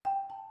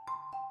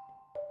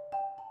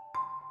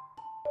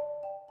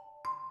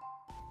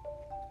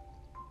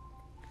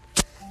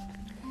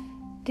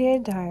Dear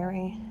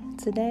Diary,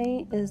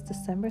 today is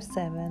December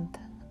 7th,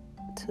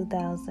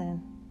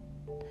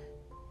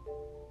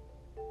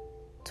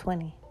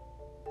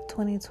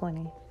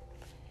 2020.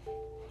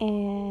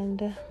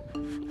 And I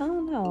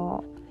don't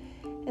know,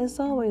 it's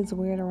always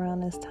weird around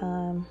this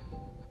time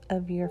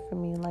of year for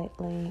me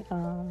lately.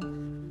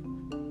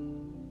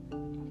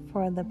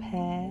 For the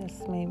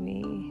past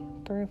maybe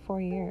 3 or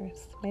 4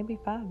 years, maybe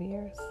 5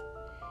 years.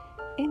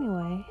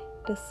 Anyway,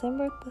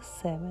 December the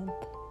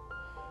 7th.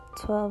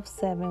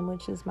 12-7,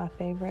 which is my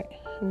favorite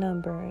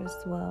number as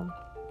well.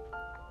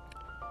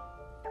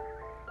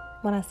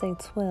 When I say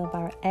 12,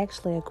 I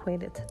actually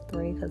equate it to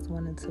 3 because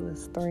 1 and 2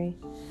 is 3,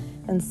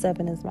 and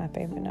 7 is my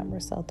favorite number.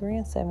 So 3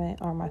 and 7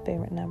 are my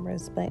favorite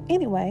numbers. But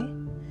anyway,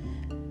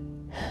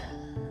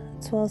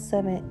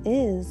 12-7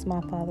 is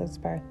my father's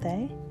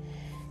birthday,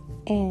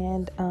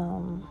 and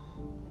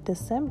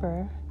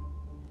December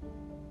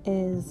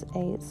is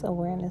AIDS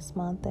Awareness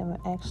Month, and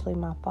actually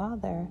my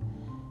father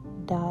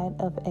died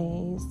of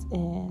AIDS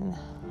in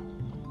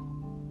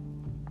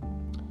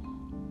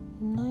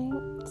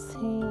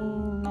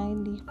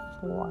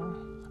 1994,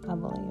 I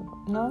believe.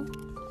 No,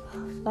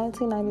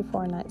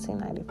 1994,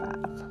 1995.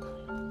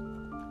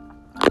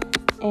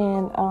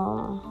 And,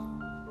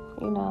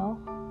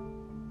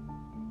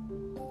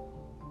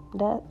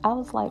 that I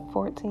was like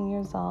 14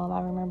 years old. I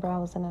remember I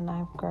was in the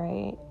 9th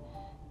grade,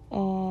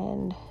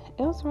 and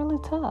it was really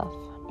tough,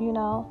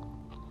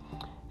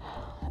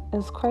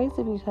 It's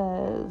crazy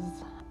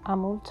because I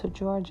moved to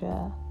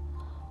Georgia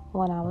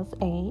when I was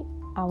 8.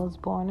 I was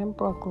born in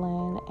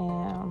Brooklyn,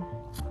 and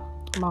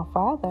my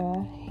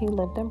father, he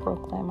lived in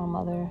Brooklyn. My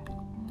mother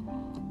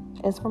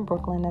is from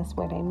Brooklyn. That's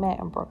where they met,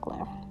 in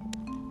Brooklyn.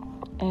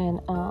 And,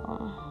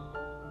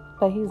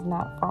 but he's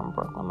not from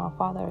Brooklyn. My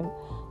father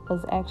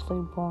was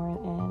actually born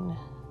in,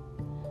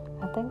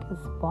 I think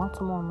it's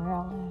Baltimore,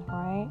 Maryland,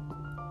 right?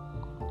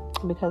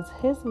 Because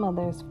his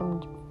mother is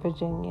from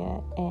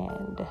Virginia,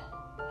 and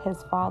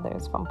his father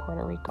is from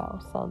Puerto Rico.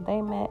 So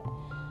they met,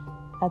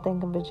 I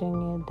think, in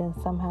Virginia. Then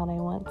somehow they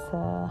went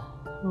to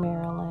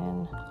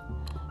Maryland,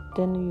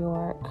 then New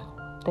York.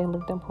 They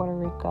lived in Puerto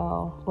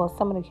Rico. Well,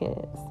 some of the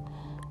kids.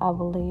 I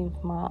believe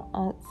my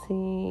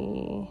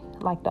auntie,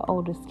 like the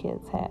oldest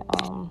kids, had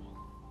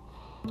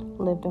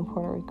lived in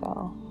Puerto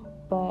Rico.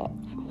 But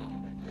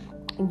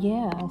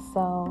yeah,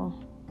 so,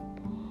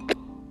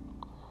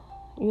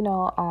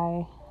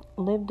 I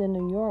lived in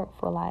New York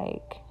for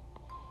like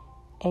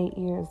 8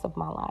 years of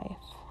my life.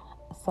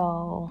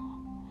 So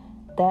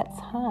that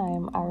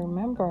time, I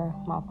remember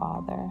my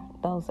father,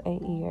 those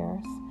 8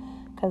 years,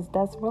 because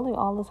that's really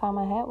all the time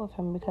I had with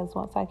him, because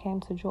once I came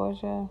to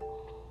Georgia,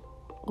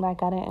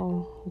 like, I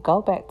didn't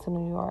go back to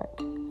New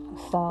York.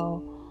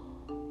 So,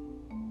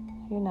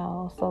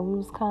 so we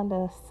was kind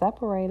of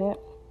separated.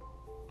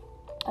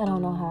 I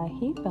don't know how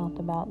he felt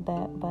about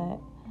that, but,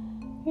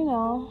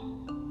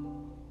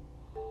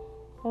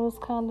 it was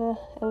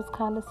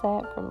kind of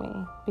sad for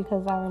me,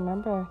 because I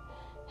remember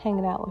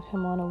hanging out with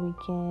him on the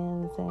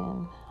weekends,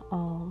 and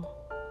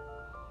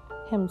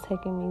him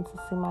taking me to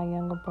see my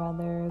younger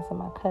brothers and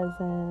my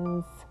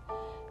cousins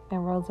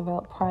and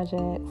Roosevelt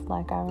Projects.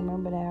 Like, I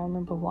remember that. I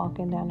remember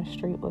walking down the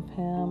street with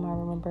him. I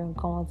remember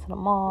going to the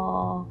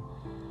mall.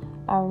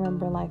 I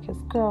remember, like,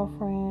 his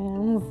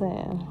girlfriends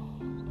and,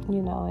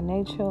 and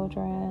their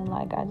children.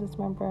 Like, I just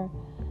remember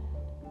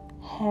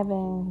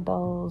having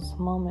those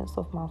moments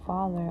with my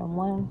father. And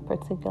one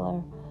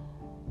particular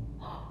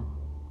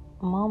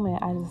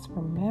moment I just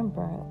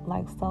remember,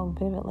 like, so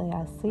vividly.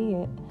 I see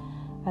it.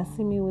 I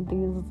see me with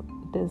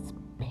this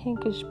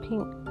pinkish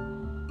pink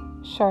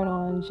shirt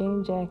on,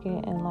 jean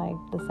jacket, and like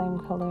the same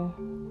color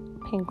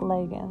pink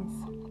leggings.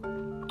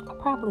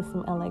 Probably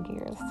some LA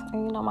Gears.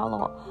 And my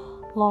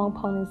long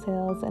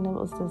ponytails. And it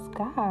was this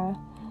guy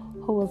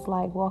who was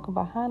like walking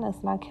behind us,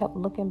 and I kept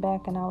looking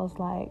back, and I was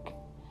like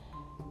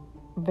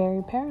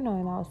very paranoid,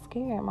 and I was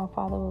scared. My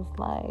father was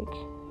like,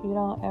 "You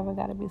don't ever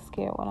gotta be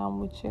scared when I'm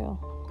with you."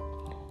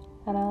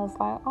 And I was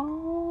like,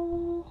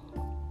 "Oh."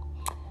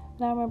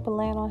 And I remember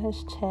laying on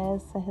his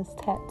chest and his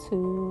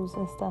tattoos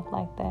and stuff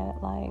like that.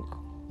 Like,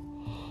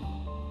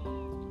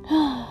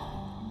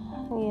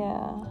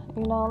 yeah,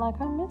 like,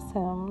 I miss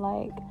him.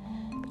 Like,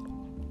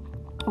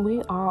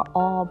 we are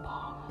all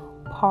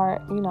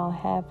part,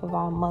 half of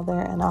our mother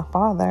and our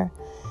father.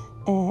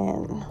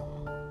 And,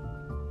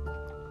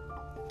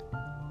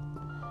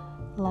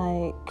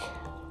 like,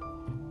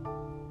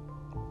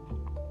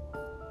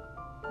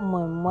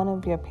 when one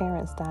of your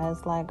parents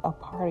dies, like, a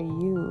part of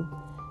you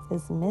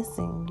is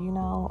missing,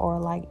 or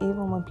like,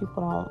 even when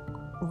people don't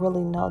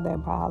really know their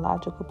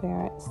biological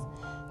parents,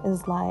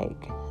 it's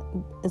like,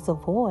 it's a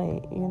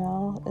void,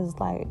 it's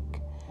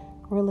like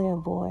really a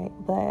void.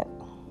 But,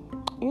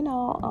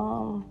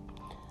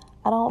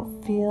 I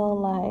don't feel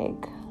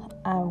like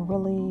I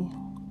really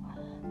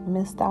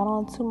missed out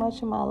on too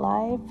much in my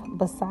life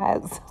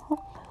besides,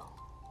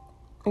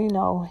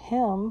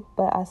 him,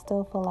 but I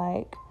still feel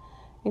like,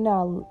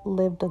 I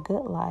lived a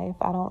good life.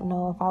 I don't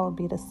know if I would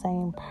be the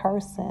same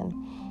person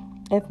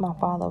if my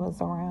father was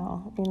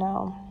around,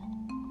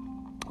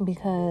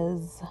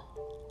 because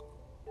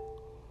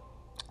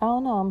I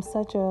don't know, I'm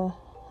such a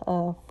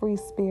free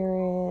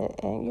spirit,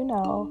 and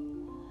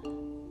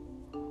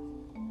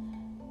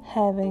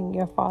having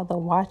your father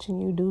watching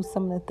you do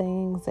some of the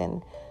things,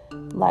 and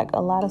like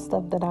a lot of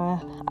stuff that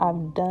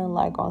I've done,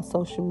 like on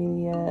social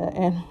media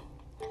and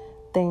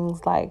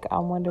things, like I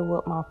wonder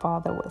what my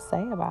father would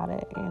say about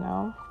it,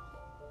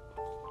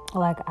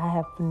 like I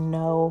have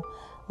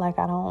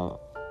I don't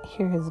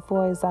hear his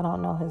voice, I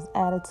don't know his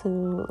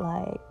attitude.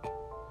 Like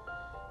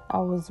I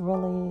was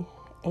really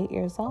 8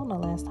 years old the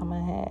last time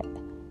I had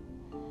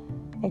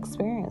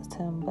experienced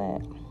him,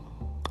 but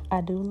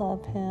I do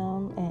love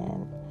him.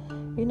 And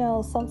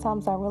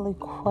sometimes I really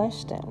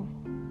question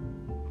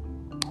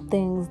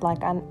things.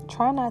 Like I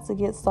try not to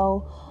get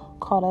so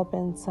caught up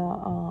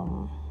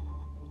into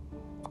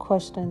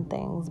question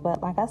things,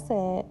 but like I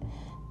said,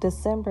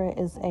 December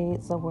is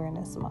AIDS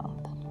Awareness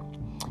Month.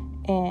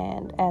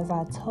 And as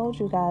I told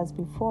you guys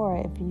before,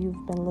 if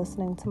you've been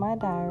listening to my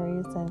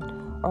diaries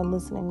or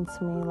listening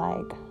to me,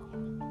 like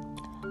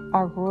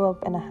I grew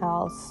up in a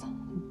house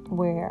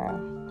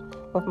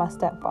with my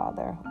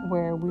stepfather,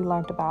 where we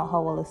learned about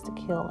holistic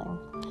healing.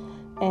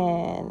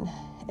 And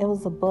it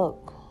was a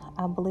book.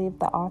 I believe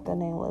the author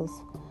name was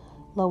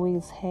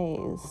Louise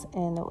Hayes.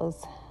 And I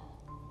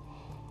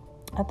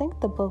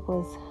think the book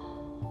was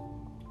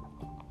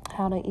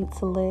How to Eat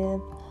to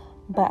Live.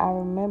 But I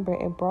remember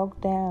it broke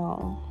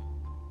down,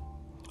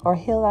 or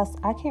Heal Us.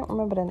 I can't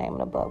remember the name of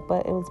the book,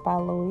 but it was by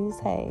Louise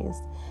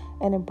Hayes.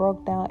 And it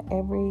broke down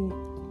every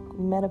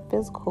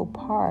metaphysical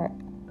part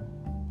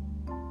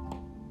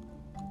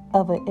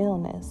of an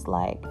illness.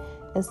 Like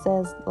it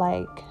says,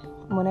 like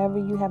whenever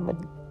you have a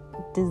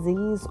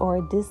disease or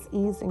a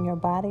dis-ease in your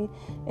body,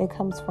 it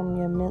comes from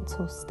your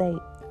mental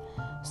state.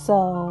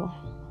 So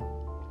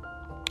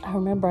I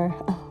remember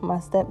my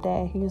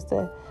stepdad, he used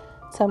to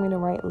tell me to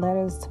write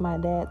letters to my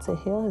dad to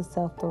heal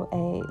himself through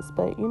AIDS.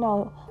 But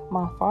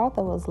my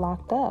father was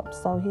locked up,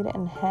 so he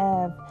didn't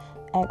have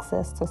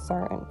access to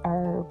certain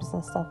herbs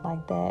and stuff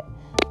like that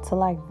to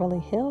like really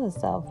heal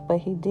himself. But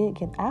he did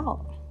get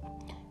out,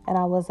 and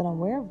I wasn't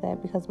aware of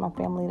that because my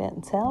family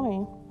didn't tell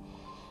me.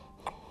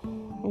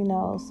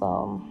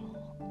 So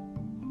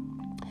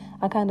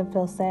I kind of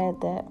feel sad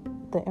that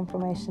the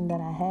information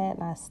that I had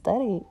and I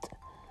studied,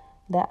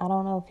 that I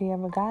don't know if he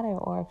ever got it,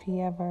 or if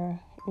he ever,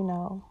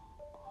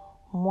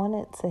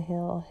 wanted to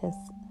heal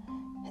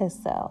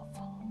himself.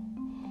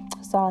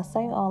 So I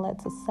say all that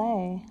to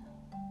say,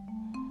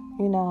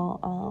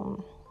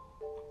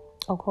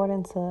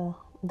 according to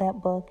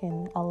that book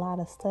and a lot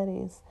of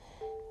studies,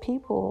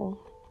 people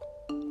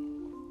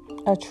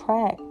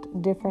attract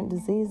different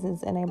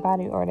diseases in their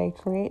body, or they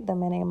create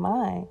them in their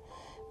mind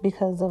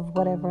because of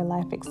whatever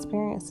life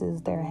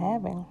experiences they're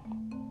having.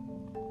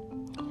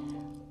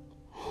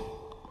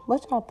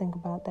 What y'all think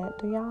about that?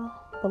 Do y'all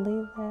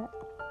believe that?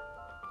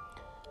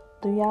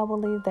 Do y'all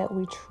believe that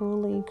we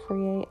truly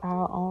create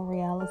our own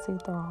reality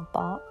through our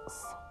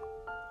thoughts?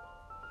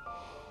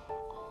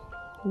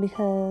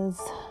 Because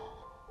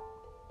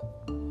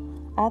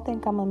I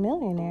think I'm a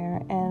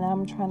millionaire, and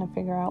I'm trying to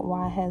figure out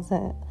why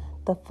hasn't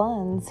the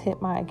funds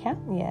hit my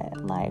account yet.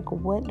 Like,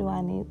 what do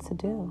I need to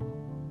do?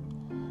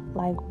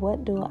 Like,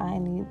 what do I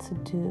need to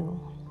do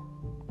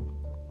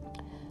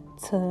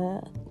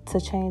to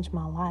change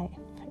my life?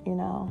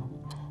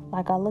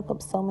 Like I look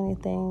up so many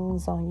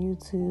things on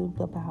YouTube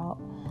about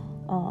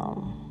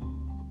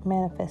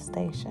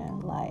manifestation,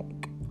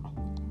 like,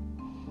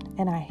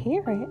 and I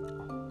hear it,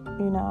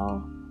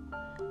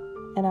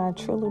 and I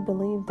truly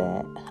believe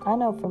that. I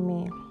know for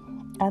me,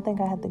 I think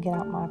I have to get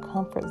out my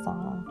comfort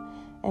zone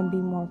and be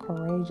more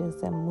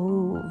courageous and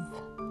move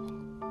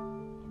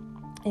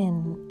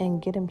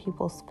and get in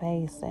people's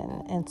face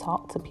and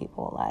talk to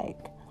people,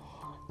 like,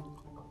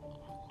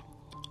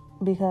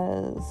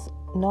 because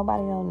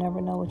nobody will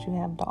never know what you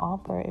have to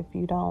offer if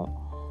you don't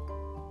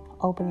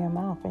open your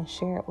mouth and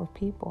share it with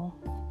people.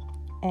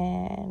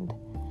 And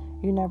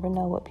you never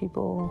know what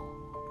people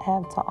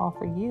have to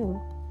offer you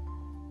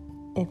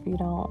if you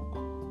don't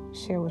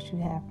share what you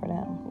have for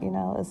them.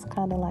 It's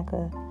kind of like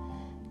a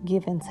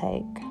give and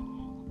take.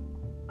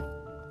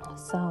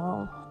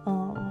 So,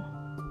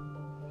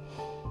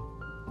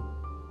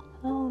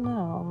 I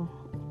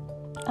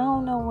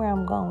don't know where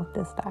I'm going with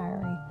this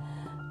diary,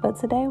 but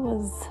today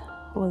was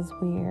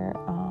weird.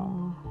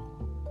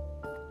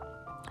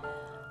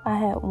 I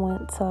had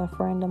went to a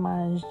friend of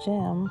mine's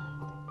gym,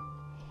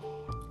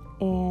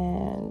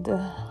 and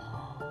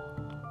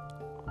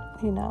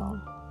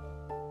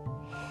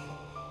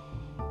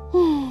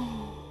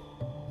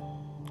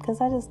because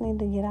I just need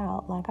to get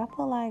out. Like, I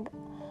feel like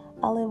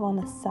I live on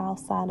the south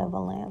side of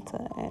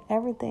Atlanta, and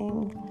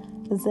everything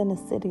is in the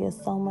city.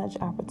 There's so much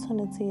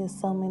opportunity. There's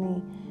so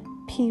many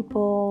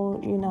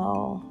people,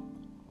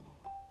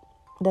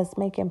 that's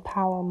making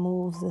power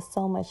moves. There's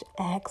so much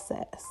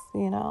access,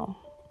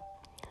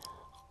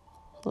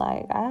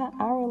 Like, I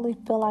really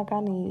feel like I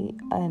need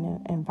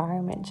an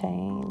environment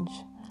change,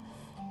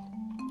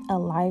 a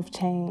life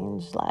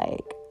change.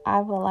 Like,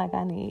 I feel like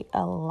I need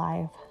a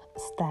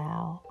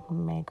lifestyle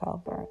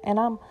makeover. And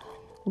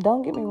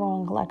don't get me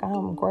wrong, like,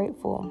 I'm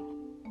grateful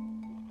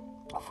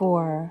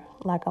for,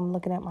 like, I'm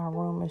looking at my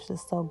room. It's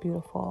just so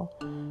beautiful.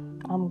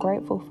 I'm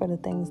grateful for the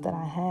things that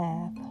I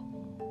have.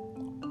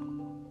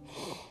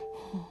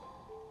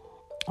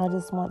 I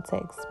just want to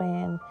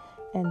expand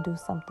and do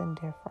something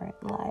different.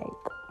 Like,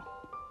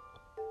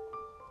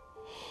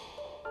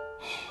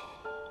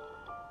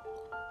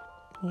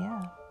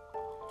 yeah.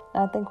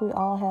 I think we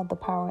all have the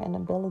power and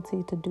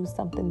ability to do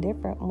something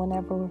different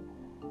whenever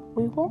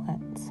we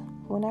want.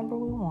 Whenever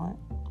we want.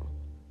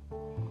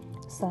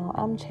 So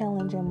I'm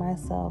challenging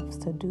myself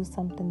to do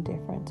something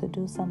different, to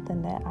do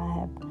something that I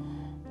have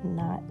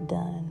not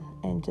done,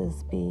 and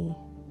just be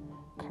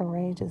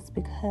courageous,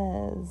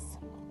 because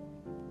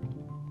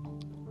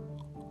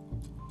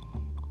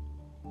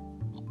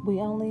we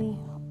only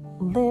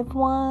live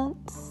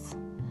once.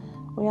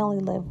 We only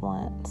live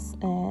once.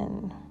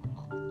 And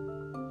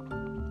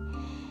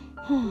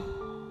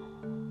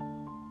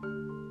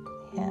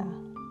yeah.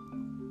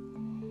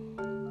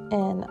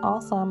 And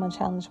also, I'm going to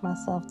challenge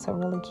myself to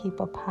really keep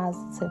a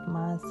positive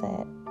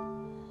mindset,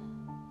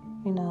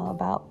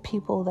 about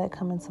people that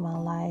come into my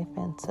life,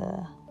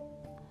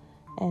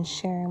 and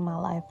sharing my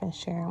life and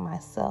sharing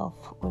myself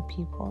with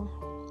people,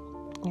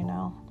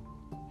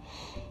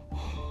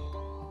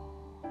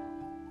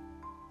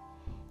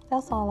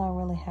 That's all I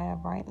really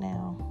have right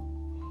now.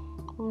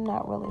 I'm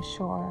not really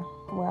sure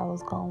where I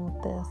was going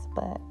with this,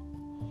 but,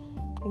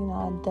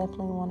 I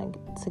definitely wanted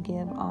to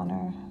give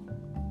honor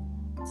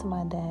to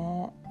my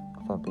dad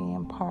for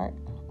being part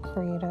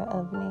creator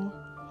of me,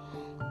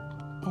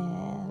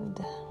 and,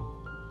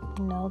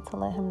 to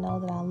let him know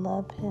that I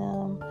love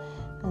him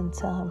and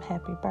tell him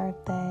happy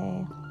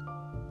birthday,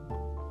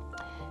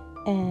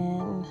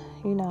 and,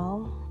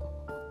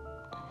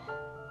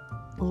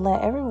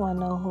 let everyone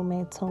know who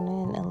may tune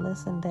in and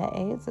listen that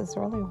AIDS is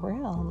really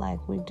real.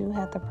 Like, we do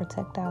have to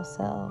protect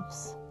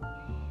ourselves,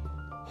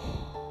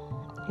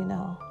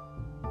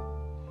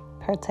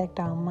 protect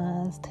our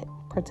minds,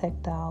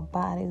 protect our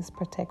bodies,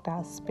 protect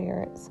our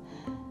spirits,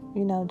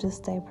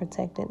 just stay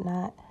protected,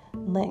 not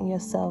letting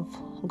yourself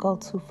go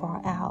too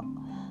far out.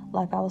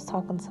 Like, I was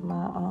talking to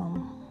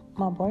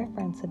my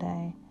boyfriend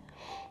today,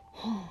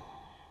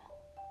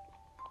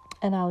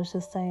 and I was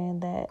just saying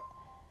that,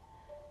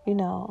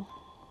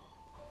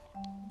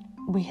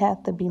 we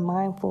have to be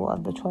mindful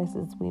of the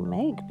choices we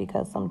make,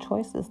 because some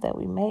choices that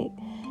we make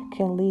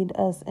can lead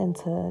us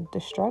into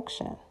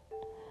destruction.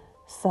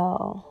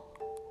 So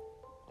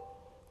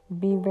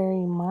be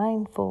very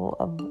mindful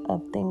of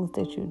things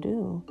that you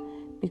do,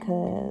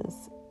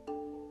 because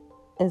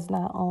it's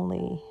not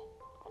only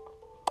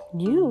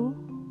you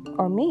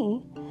or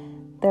me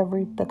that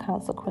reap the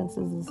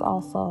consequences, it's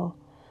also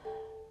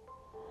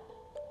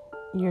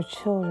your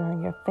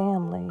children, your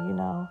family,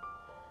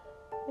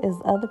 is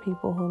other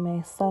people who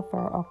may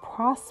suffer or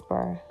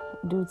prosper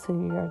due to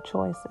your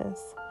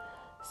choices.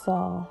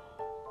 So,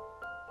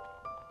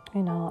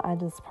 I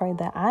just pray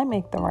that I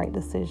make the right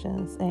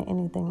decisions in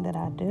anything that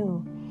I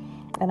do,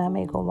 and I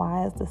make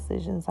wise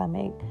decisions. I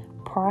make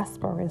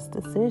prosperous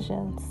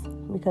decisions,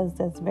 because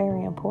that's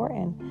very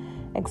important,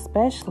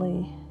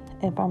 especially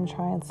if I'm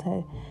trying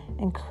to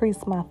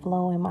increase my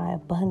flow and my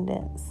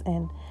abundance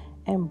and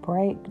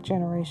break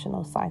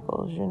generational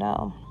cycles,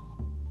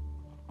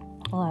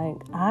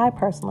 Like, I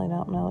personally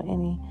don't know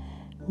any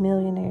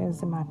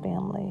millionaires in my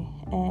family,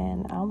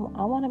 and I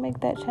want to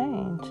make that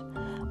change.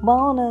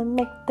 Want to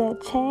make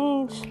that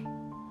change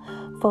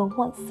for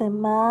once in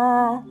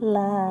my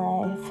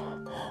life.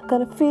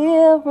 Gonna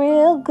feel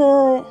real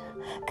good.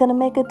 Gonna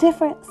make a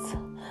difference.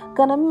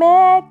 Gonna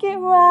make it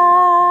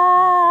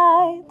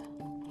right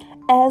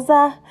as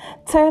I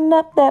turn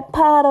up that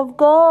pot of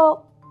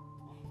gold.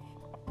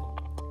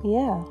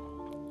 Yeah,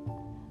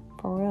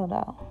 for real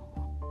though.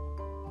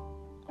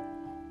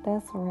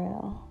 That's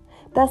real.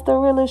 That's the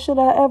realest shit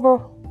I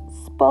ever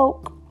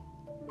spoke.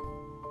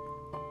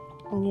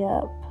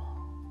 Yep.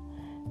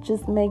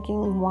 Just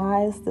making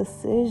wise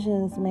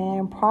decisions,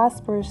 man.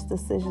 Prosperous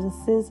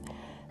decisions.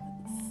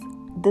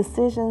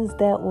 Decisions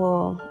that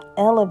will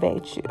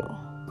elevate you.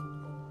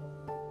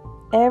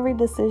 Every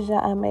decision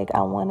I make,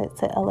 I want it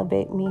to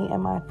elevate me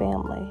and my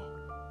family.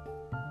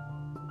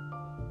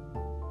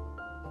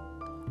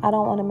 I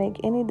don't want to make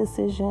any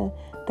decision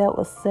that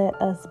will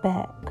set us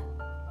back.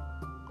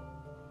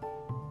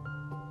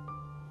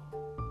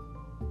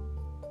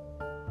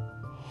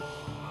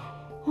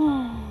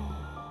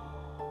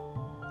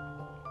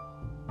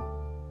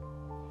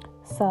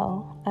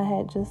 So I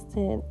had just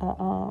did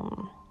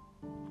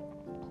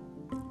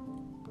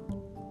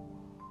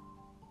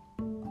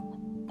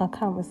a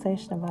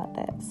conversation about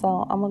that.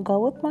 So I'm gonna go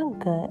with my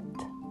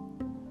gut,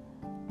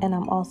 and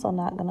I'm also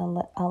not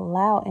gonna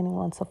allow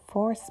anyone to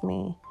force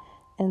me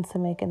into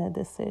making a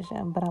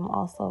decision. But I'm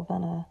also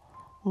gonna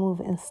move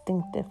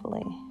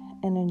instinctively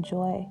and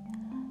enjoy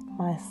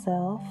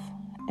myself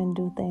and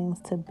do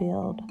things to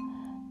build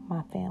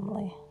my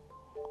family.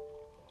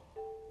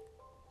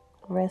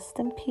 Rest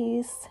in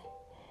peace,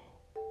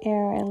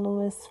 Aaron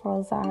Luis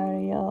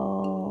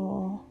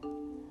Rosario.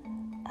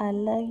 I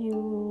love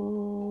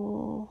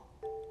you.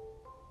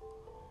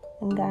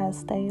 And guys,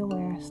 stay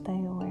aware, stay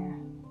aware.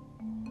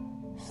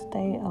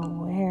 stay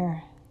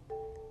aware.